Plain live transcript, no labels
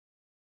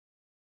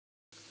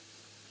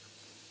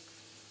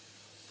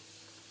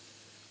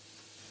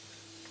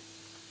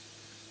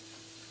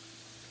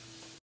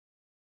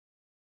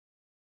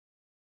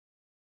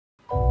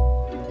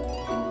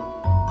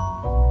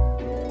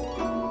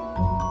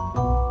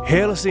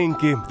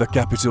Helsinki, the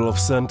capital of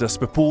Santa's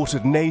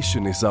purported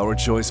nation, is our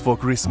choice for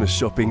Christmas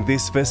shopping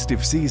this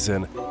festive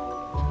season.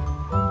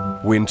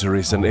 Winter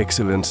is an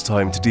excellent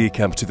time to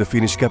decamp to the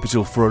Finnish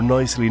capital for a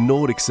nicely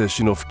Nordic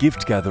session of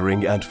gift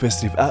gathering and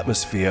festive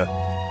atmosphere.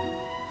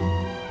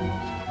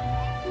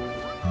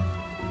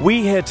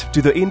 We head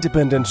to the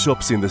independent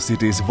shops in the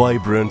city's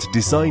vibrant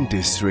design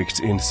district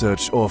in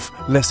search of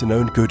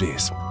lesser-known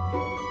goodies.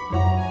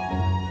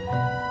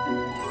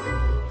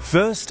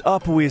 First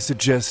up, we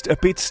suggest a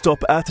pit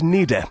stop at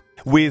Nide.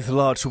 With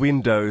large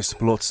windows,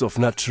 lots of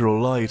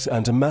natural light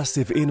and a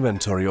massive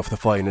inventory of the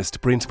finest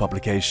print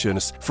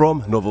publications,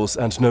 from novels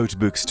and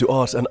notebooks to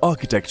art and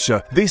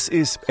architecture, this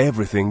is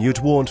everything you'd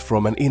want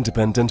from an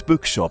independent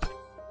bookshop.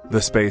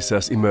 The space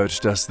has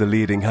emerged as the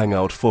leading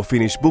hangout for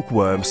Finnish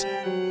bookworms.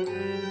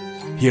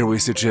 Here we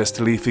suggest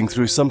leafing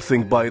through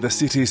something by the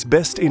city's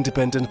best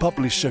independent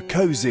publisher,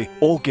 Cozy,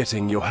 or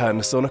getting your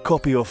hands on a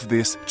copy of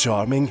this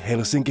charming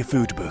Helsinki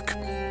food book.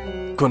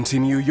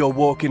 Continue your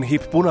walk in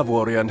hip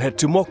Punavuori and head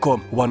to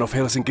Moko, one of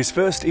Helsinki's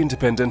first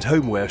independent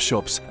homeware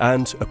shops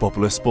and a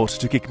popular spot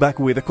to kick back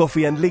with a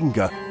coffee and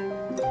linger.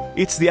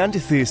 It's the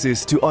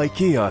antithesis to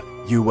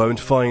IKEA. You won't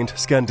find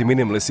Scandi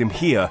minimalism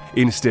here.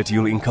 Instead,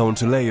 you'll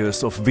encounter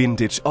layers of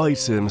vintage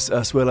items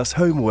as well as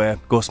homeware,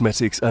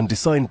 cosmetics and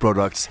design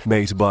products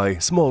made by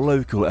small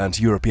local and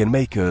European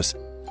makers.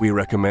 We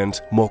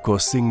recommend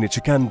Moko's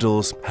signature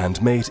candles,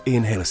 handmade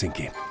in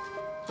Helsinki.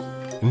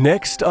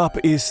 Next up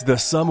is the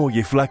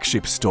Samoji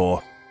flagship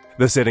store.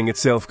 The setting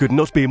itself could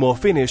not be more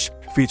Finnish,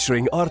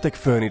 featuring Artek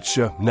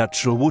furniture,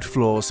 natural wood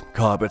floors,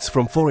 carpets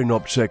from foreign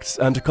objects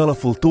and a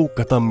colourful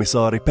Tuukka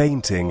Tammisaari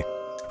painting.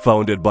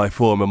 Founded by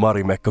former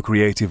Marimekko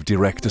creative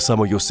director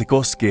Samu Jussi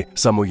Koski,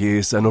 Samoji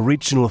is an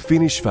original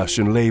Finnish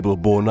fashion label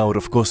born out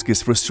of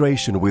Koski's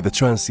frustration with the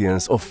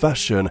transience of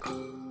fashion.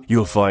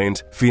 You'll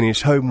find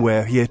Finnish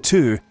homeware here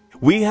too.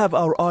 We have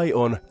our eye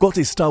on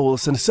Kotis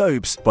towels and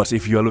soaps, but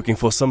if you are looking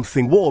for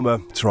something warmer,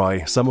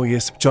 try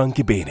Samoji's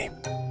Chunky Beanie.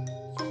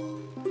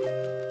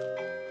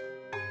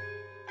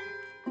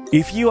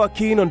 If you are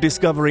keen on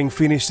discovering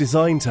Finnish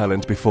design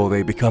talent before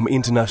they become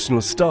international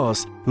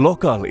stars,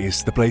 Lokal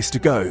is the place to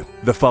go.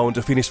 The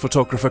founder, Finnish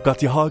photographer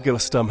Katja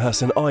Hagelstam,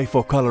 has an eye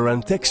for color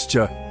and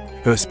texture.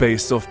 Her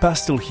space of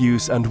pastel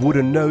hues and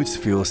wooden notes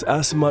feels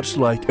as much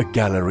like a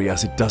gallery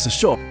as it does a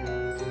shop.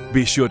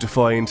 Be sure to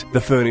find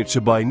the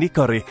furniture by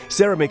Nikari,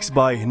 ceramics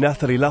by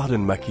Nathalie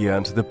Lahdenmäki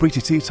and the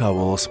pretty tea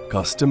towels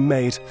custom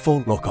made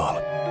for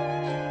Lokal.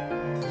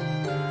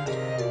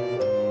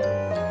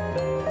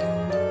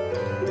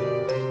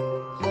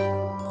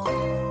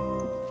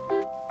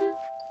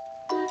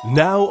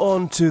 Now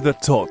on to the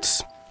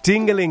Tots.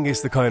 Tingeling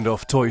is the kind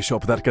of toy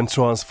shop that can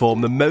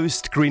transform the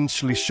most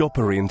grinchly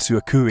shopper into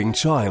a cooing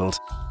child.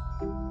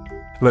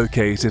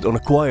 Located on a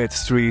quiet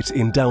street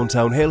in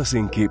downtown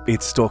Helsinki,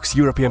 it stocks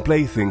European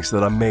playthings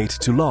that are made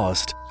to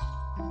last.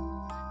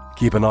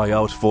 Keep an eye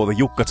out for the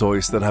Jukka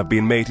toys that have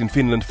been made in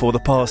Finland for the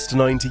past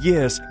 90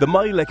 years, the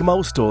Mailek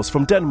mouse dolls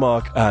from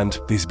Denmark, and,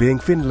 this being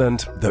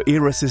Finland, the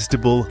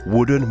irresistible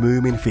wooden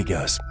Moomin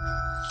figures.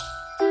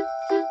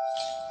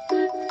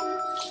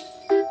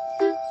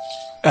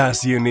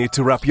 As you need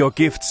to wrap your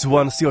gifts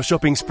once your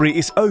shopping spree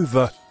is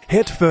over,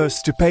 head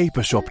first to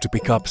Paper Shop to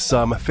pick up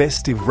some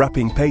festive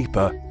wrapping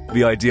paper.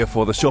 The idea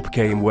for the shop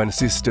came when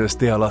sisters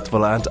Tea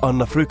Latvala and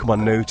Anna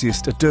Frykman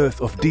noticed a dearth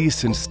of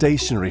decent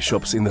stationery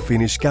shops in the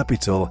Finnish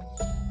capital.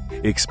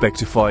 Expect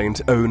to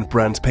find own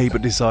brand paper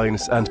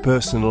designs and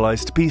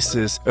personalized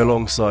pieces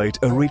alongside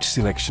a rich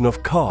selection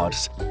of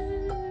cards.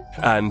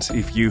 And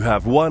if you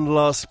have one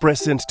last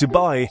present to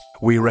buy,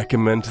 we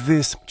recommend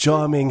this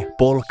charming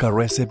Polka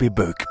recipe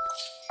book.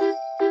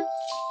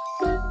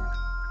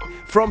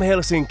 From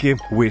Helsinki,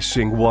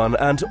 wishing one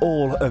and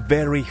all a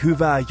very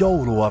hyvää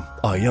joulua,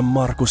 I am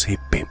Markus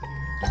Hippi.